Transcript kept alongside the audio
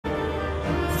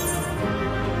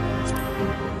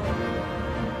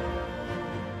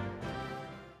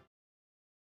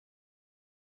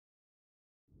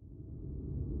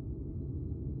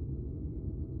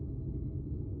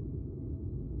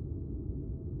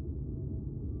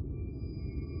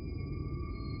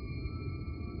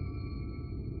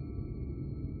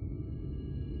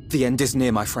The end is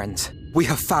near, my friends. We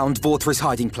have found Vorthri's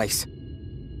hiding place.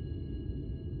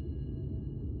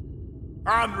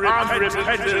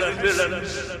 Unrepentant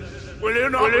villains! Will you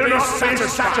not be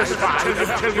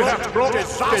satisfied till you have brought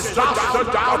disaster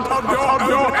down on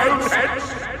your own heads?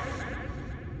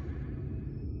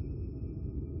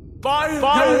 By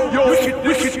your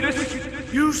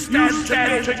wickedness, you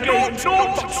stand to gain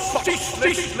naught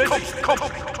ceaseless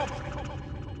conflict.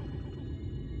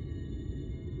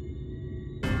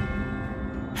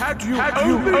 Had you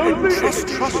only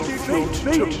entrusted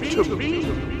fate to me,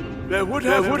 there would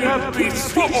have been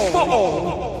peace for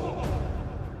all.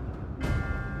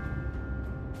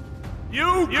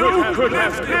 You could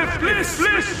have lived bliss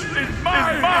in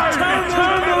my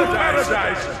eternal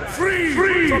paradise,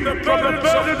 free from the burdens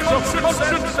of conscience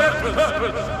and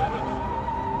purpose.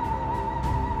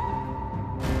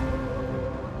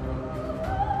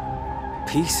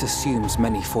 Peace assumes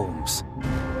many forms,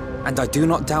 and I do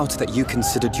not doubt that you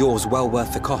considered yours well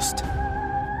worth the cost.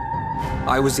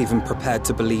 I was even prepared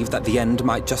to believe that the end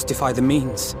might justify the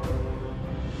means.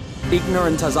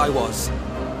 Ignorant as I was,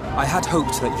 I had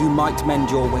hoped that you might mend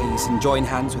your ways and join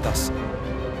hands with us,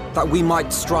 that we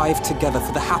might strive together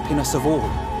for the happiness of all.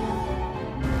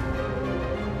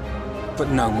 But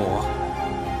no more.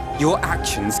 Your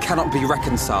actions cannot be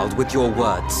reconciled with your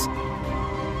words.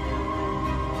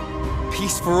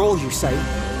 Peace for all, you say?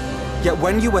 Yet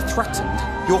when you were threatened,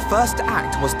 your first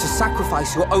act was to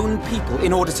sacrifice your own people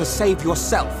in order to save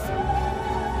yourself.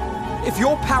 If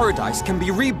your paradise can be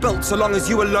rebuilt so long as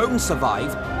you alone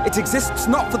survive, it exists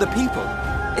not for the people.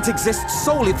 It exists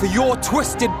solely for your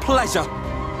twisted pleasure.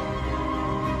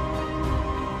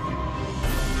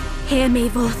 Hear me,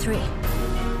 Vorthri.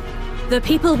 The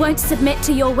people won't submit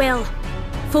to your will,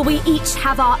 for we each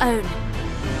have our own.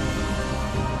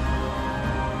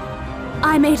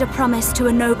 I made a promise to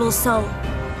a noble soul,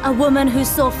 a woman who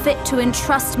saw fit to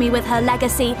entrust me with her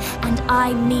legacy, and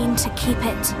I mean to keep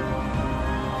it.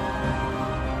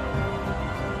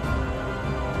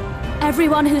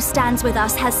 Everyone who stands with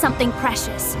us has something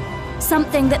precious,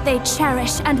 something that they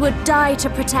cherish and would die to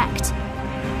protect.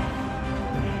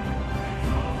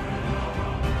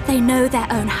 They know their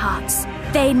own hearts.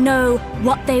 They know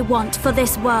what they want for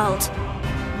this world.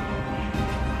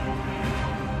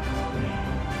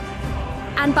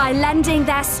 And by lending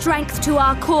their strength to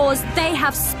our cause, they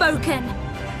have spoken.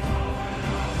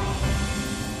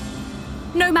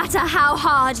 No matter how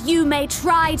hard you may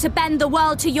try to bend the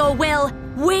world to your will,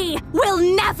 we will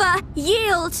never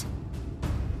yield!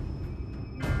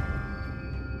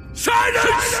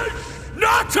 Silence!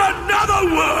 Not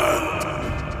another word!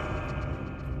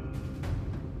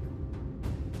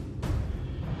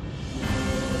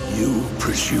 You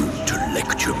presume to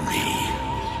lecture me.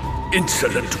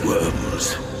 Insolent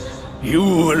worms. You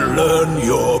will learn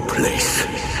your place.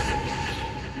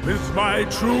 With my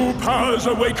true powers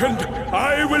awakened,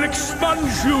 I will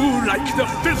expunge you like the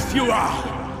filth you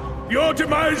are. Your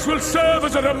demise will serve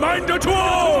as a reminder to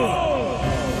all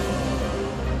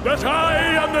that I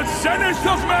am the zenith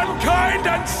of mankind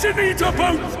and sin eater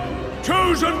both,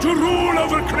 chosen to rule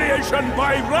over creation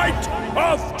by right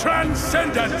of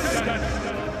transcendence.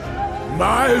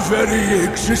 My very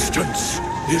existence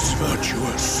is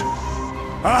virtuous.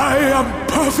 I am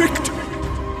perfect,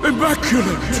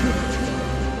 immaculate.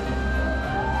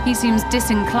 He seems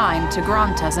disinclined to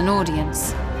grant us an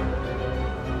audience.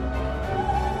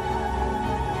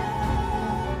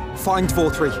 Find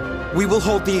Vorthri. We will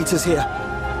hold the Eaters here.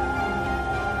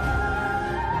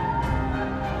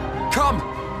 Come!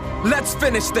 Let's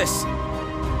finish this!